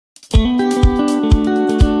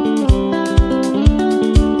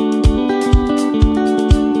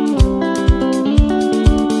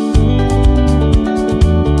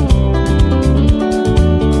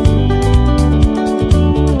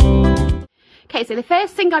Okay, so the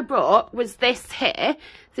first thing I brought was this here.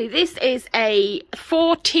 So this is a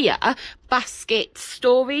 4-tier basket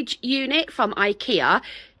storage unit from Ikea.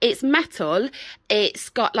 It's metal. It's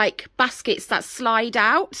got like baskets that slide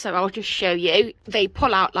out. So I'll just show you. They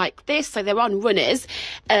pull out like this. So they're on runners.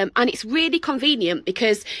 And it's really convenient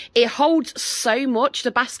because it holds so much.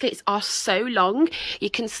 The baskets are so long. You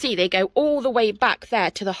can see they go all the way back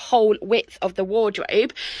there to the whole width of the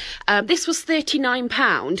wardrobe. This was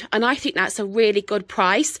 £39 and I think that's a really good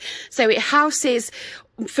price. So it houses,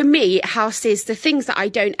 for me, it houses the things that I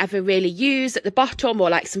don't ever really use at the bottom,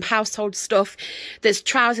 or like some household stuff. There's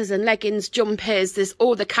trousers and leggings, jumpers, there's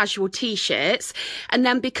all the casual t-shirts. And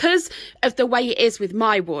then because of the way it is with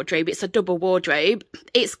my wardrobe, it's a double wardrobe,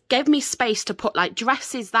 it's gave me space to put like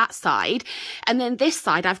dresses that side. And then this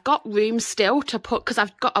side, I've got room still to put, because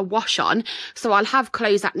I've got a wash on. So I'll have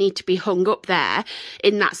clothes that need to be hung up there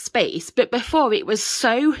in that space. But before, it was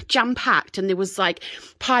so jam-packed and there was like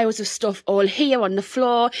piles of stuff all here on the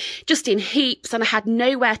floor, just in heaps, and I had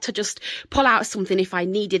nowhere to just pull out something if I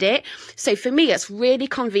needed it. So for me, it's really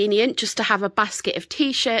convenient just to have a basket of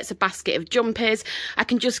t-shirts, a basket of jumpers. I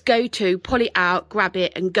can just go to, pull it out, grab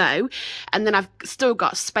it and go. And then I've still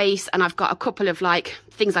got space, and I've got a couple of like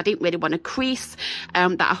things I didn't really want to crease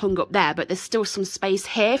that I hung up there, but there's still some space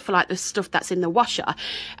here for like the stuff that's in the washer.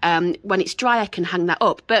 When it's dry, I can hang that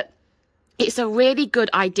up. But it's a really good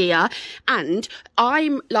idea, and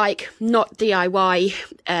I'm like not DIY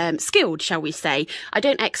skilled, shall we say. I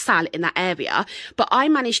don't excel in that area, but I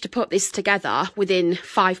managed to put this together within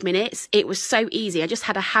 5 minutes. It was so easy. I just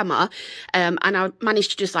had a hammer and I managed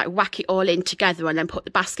to just like whack it all in together and then put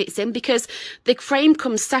the baskets in, because the frame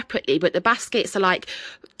comes separately, but the baskets are like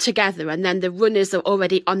together and then the runners are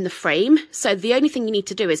already on the frame. So the only thing you need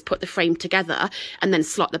to do is put the frame together and then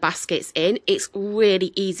slot the baskets in. It's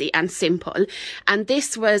really easy and simple. And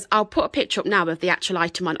this was, I'll put a picture up now of the actual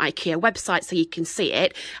item on Ikea website so you can see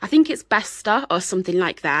it. I think it's Besta or something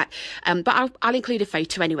like that, but I'll include a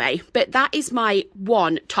photo anyway. But that is my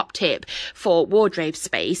one top tip for wardrobe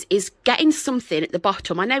space, is getting something at the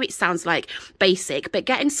bottom. I know it sounds like basic, but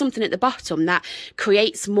getting something at the bottom that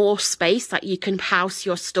creates more space, that you can house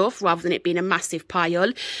your stuff rather than it being a massive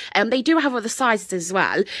pile. They do have other sizes as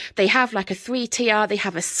well. They have like a 3-tier, they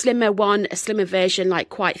have a slimmer one, a slimmer version, like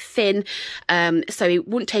quite thin. So it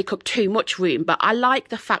wouldn't take up too much room, but I like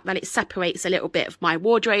the fact that it separates a little bit of my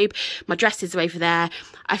wardrobe. My dresses are over there.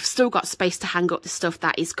 I've still got space to hang up the stuff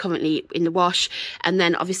that is currently in the wash, and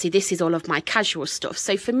then obviously this is all of my casual stuff.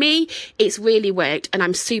 So for me, it's really worked, and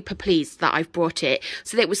I'm super pleased that I've brought it.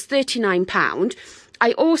 So that was £39.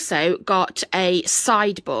 I also got a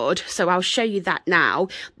sideboard, so I'll show you that now.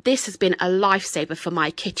 This has been a lifesaver for my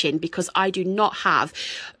kitchen because I do not have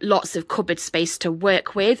lots of cupboard space to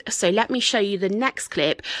work with. So let me show you the next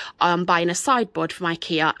clip on buying a sideboard from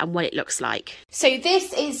Ikea and what it looks like. So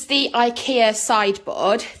this is the Ikea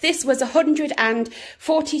sideboard. This was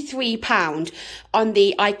 £143 on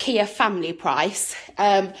the Ikea family price.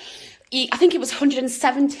 I think it was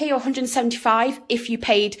 170 or 175 if you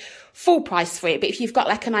paid full price for it, but if you've got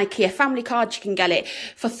like an Ikea family card, you can get it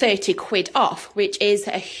for 30 quid off, which is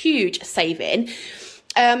a huge saving.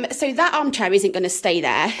 So that armchair isn't going to stay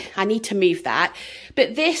there. I need to move that.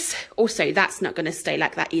 But this, also, that's not going to stay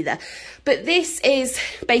like that either. But this is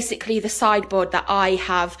basically the sideboard that I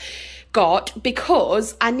have got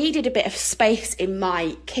because I needed a bit of space in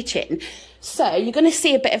my kitchen. So you're going to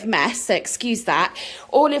see a bit of mess, so excuse that.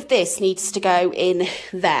 All of this needs to go in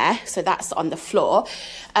there, so that's on the floor.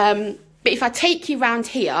 But if I take you round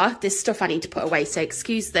here, there's stuff I need to put away, so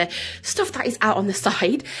excuse the stuff that is out on the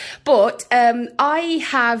side. But I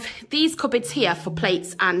have these cupboards here for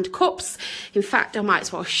plates and cups. In fact, I might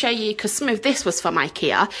as well show you, because some of this was from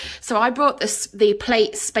Ikea. So I brought the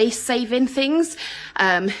plate space-saving things.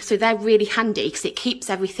 So they're really handy because it keeps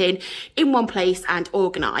everything in one place and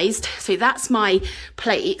organised. So that's my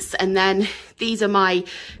plates, and then these are my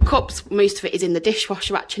cups. Most of it is in the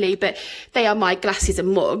dishwasher actually, but they are my glasses and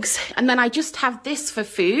mugs. And then I just have this for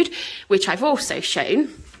food, which I've also shown.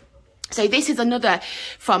 So this is another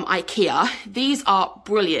from Ikea. These are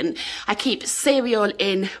brilliant. I keep cereal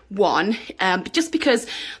in one, just because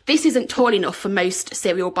this isn't tall enough for most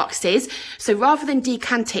cereal boxes. So rather than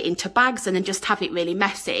decant it into bags and then just have it really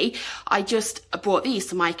messy, I just brought these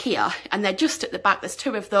from Ikea, and they're just at the back. There's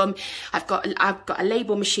 2 of them. I've got a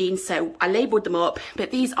label machine, so I labelled them up,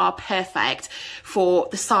 but these are perfect for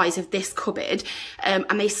the size of this cupboard.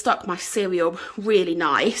 And they stock my cereal really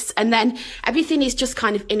nice. And then everything is just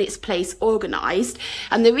kind of in its place, organised.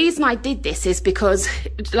 And the reason I did this is because,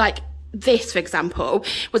 like, this, for example,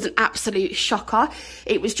 was an absolute shocker.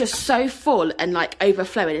 It was just so full and like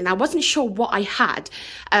overflowing, and I wasn't sure what I had.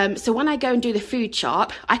 So when I go and do the food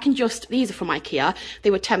shop, I can just, these are from Ikea,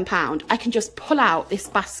 they were £10. I can just pull out this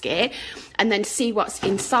basket and then see what's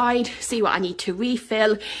inside, see what I need to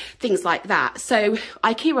refill, things like that. So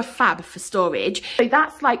Ikea are fab for storage. So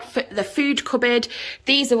that's like for the food cupboard.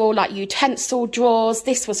 These are all like utensil drawers.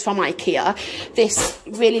 This was from Ikea. This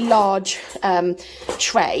really large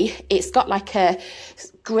tray. It's got like a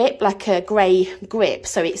grip, like a grey grip,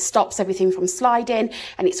 so it stops everything from sliding,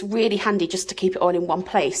 and it's really handy just to keep it all in one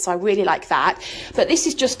place. So I really like that. But this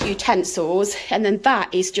is just utensils, and then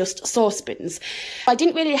that is just saucepans. I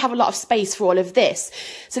didn't really have a lot of space for all of this,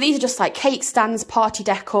 so these are just like cake stands, party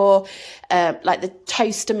decor, like the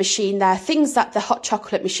toaster machine there, things like the hot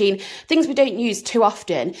chocolate machine, things we don't use too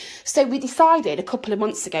often. So we decided a couple of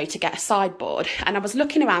months ago to get a sideboard, and I was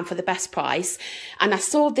looking around for the best price, and I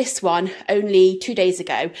saw this one only 2 days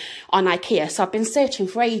ago on Ikea. So I've been searching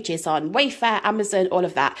for ages on Wayfair, Amazon, all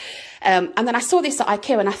of that. And then I saw this at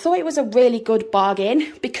Ikea, and I thought it was a really good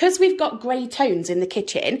bargain. Because we've got grey tones in the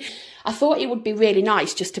kitchen, I thought it would be really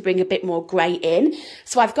nice just to bring a bit more grey in.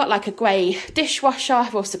 So I've got like a grey dishwasher.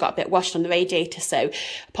 I've also got a bit washed on the radiator, so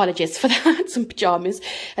apologies for that. Some pyjamas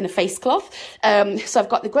and a face cloth. So I've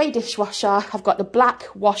got the grey dishwasher, I've got the black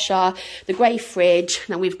washer, the grey fridge,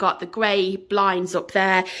 and then we've got the grey blinds up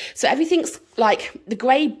there. So everything's like, the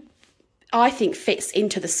grey I think fits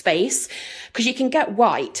into the space, because you can get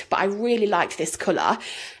white, but I really liked this colour.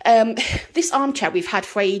 This armchair we've had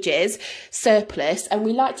for ages, surplus, and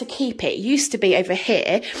we like to keep it. It used to be over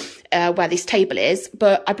here where this table is,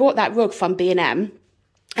 but I bought that rug from B&M.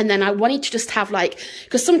 And then I wanted to just have like,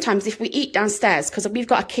 because sometimes if we eat downstairs, because we've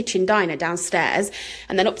got a kitchen diner downstairs,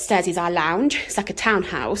 and then upstairs is our lounge, it's like a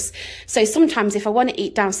townhouse. So sometimes if I want to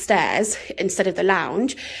eat downstairs instead of the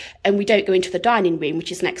lounge, and we don't go into the dining room, which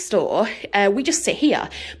is next door, we just sit here.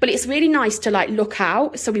 But it's really nice to like look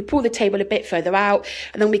out. So we pull the table a bit further out,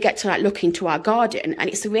 and then we get to like look into our garden, and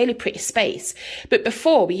it's a really pretty space. But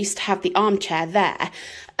before, we used to have the armchair there.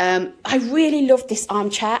 I really love this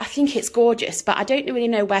armchair. I think it's gorgeous, but I don't really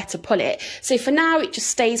know where to put it. So for now, it just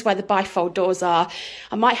stays where the bifold doors are.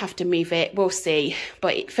 I might have to move it, we'll see.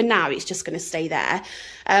 But for now, it's just going to stay there.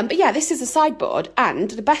 But yeah, this is a sideboard, and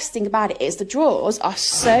the best thing about it is the drawers are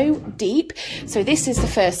so deep. So this is the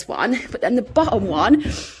first one, but then the bottom one,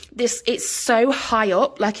 it's so high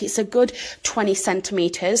up, like it's a good 20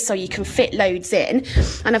 centimetres, so you can fit loads in.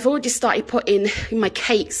 And I've already started putting my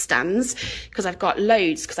cake stands, because I've got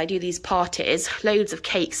loads, because I do these parties, loads of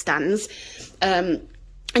cake stands.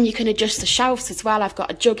 And you can adjust the shelves as well. I've got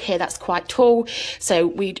a jug here that's quite tall, so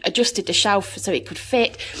we adjusted the shelf so it could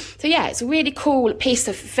fit. So yeah, it's a really cool piece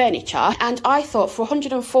of furniture, and I thought for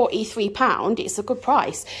 £143 it's a good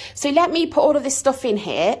price. So let me put all of this stuff in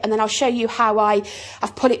here, and then I'll show you how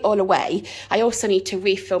I've put it all away. I also need to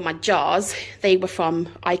refill my jars. They were from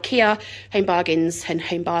Ikea, Home Bargains and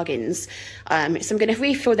Home Bargains. So I'm going to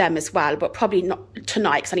refill them as well, but probably not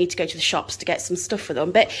tonight, because I need to go to the shops to get some stuff for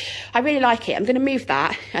them. But I really like it. I'm going to move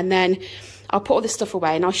that, and then I'll put all this stuff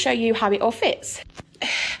away, and I'll show you how it all fits.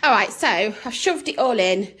 All right, so I've shoved it all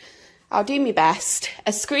in. I'll do my best.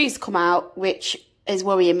 A screw's come out, which is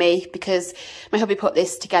worrying me, because my hubby put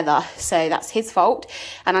this together, so that's his fault,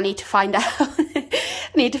 and I need to find out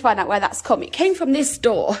I need to find out where that's come. It came from this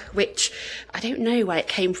door, which I don't know where it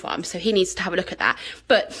came from, so he needs to have a look at that.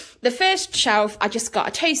 But the first shelf, I just got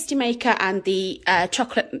a toasty maker and the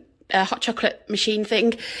hot chocolate machine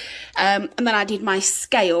thing, and then I did my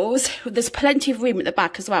scales. There's plenty of room at the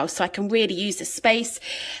back as well, so I can really use the space.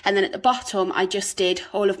 And then at the bottom, I just did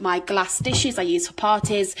all of my glass dishes I use for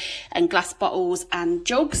parties, and glass bottles and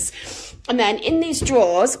jugs. And then in these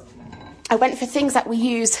drawers, I went for things that we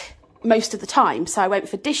use most of the time. So I went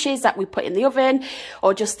for dishes that we put in the oven,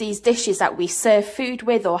 or just these dishes that we serve food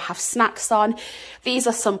with or have snacks on. These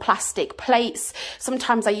are some plastic plates.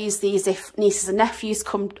 Sometimes I use these if nieces and nephews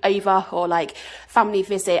come over, or like family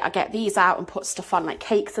visit. I get these out and put stuff on, like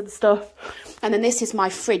cakes and stuff. And then this is my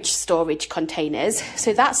fridge storage containers.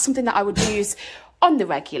 So that's something that I would use on the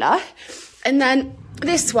regular. And then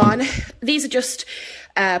this one, these are just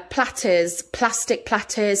platters, plastic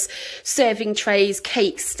platters, serving trays,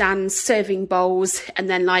 cake stands, serving bowls, and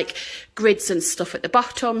then like grids and stuff at the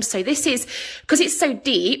bottom. So this is, because it's so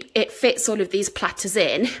deep, it fits all of these platters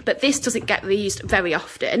in, but this doesn't get used very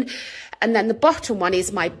often. And then the bottom one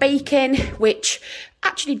is my baking, which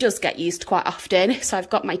actually does get used quite often. So I've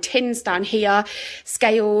got my tins down here,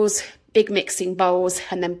 scales, big mixing bowls,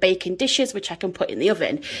 and then baking dishes, which I can put in the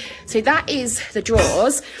oven. So that is the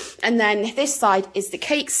drawers. And then this side is the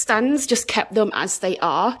cake stands, just kept them as they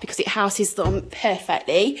are because it houses them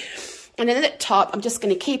perfectly. And then at the top, I'm just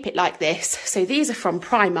going to keep it like this. So these are from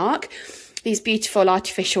Primark, these beautiful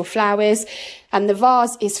artificial flowers. And the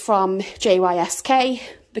vase is from JYSK.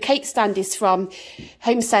 The cake stand is from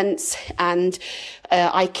HomeSense and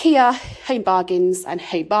Ikea, Home Bargains and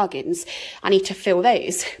Home Bargains. I need to fill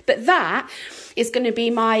those. But that is going to be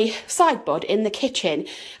my sideboard in the kitchen,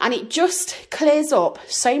 and it just clears up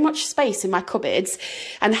so much space in my cupboards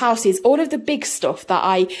and houses all of the big stuff that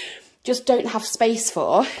I just don't have space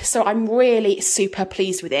for. So I'm really super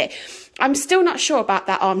pleased with it. I'm still not sure about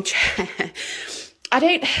that armchair.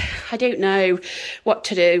 I don't know what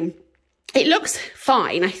to do. It looks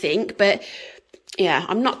fine, I think, but yeah,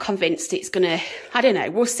 I'm not convinced it's gonna, I don't know,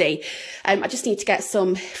 we'll see. I just need to get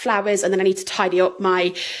some flowers, and then I need to tidy up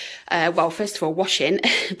my, well, first of all, washing,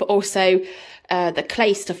 but also the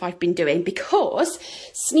clay stuff I've been doing, because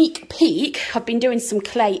sneak peek, I've been doing some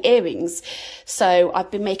clay earrings. So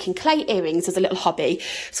I've been making clay earrings as a little hobby.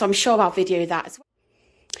 So I'm sure I'll video that as well.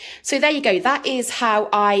 So there you go, that is how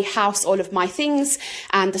I house all of my things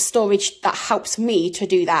and the storage that helps me to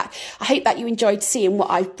do that. I hope that you enjoyed seeing what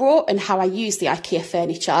I've brought and how I use the IKEA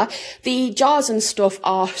furniture. The jars and stuff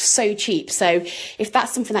are so cheap, so if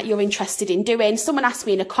that's something that you're interested in doing, someone asked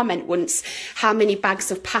me in a comment once how many bags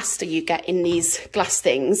of pasta you get in these glass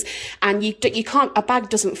things, and you can't, a bag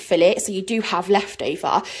doesn't fill it, so you do have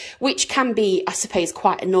leftover, which can be, I suppose,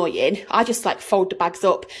 quite annoying. I just like fold the bags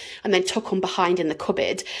up and then tuck them behind in the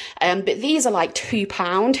cupboard. But these are like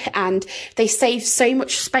 £2, and they save so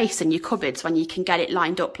much space in your cupboards when you can get it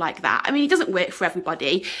lined up like that. I mean, it doesn't work for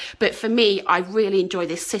everybody, but for me, I really enjoy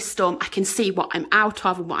this system. I can see what I'm out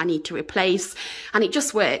of and what I need to replace, and it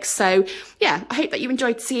just works. So yeah, I hope that you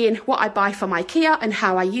enjoyed seeing what I buy from IKEA and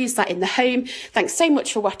how I use that in the home. Thanks so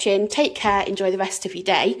much for watching. Take care, enjoy the rest of your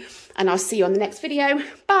day, and I'll see you on the next video.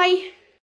 Bye.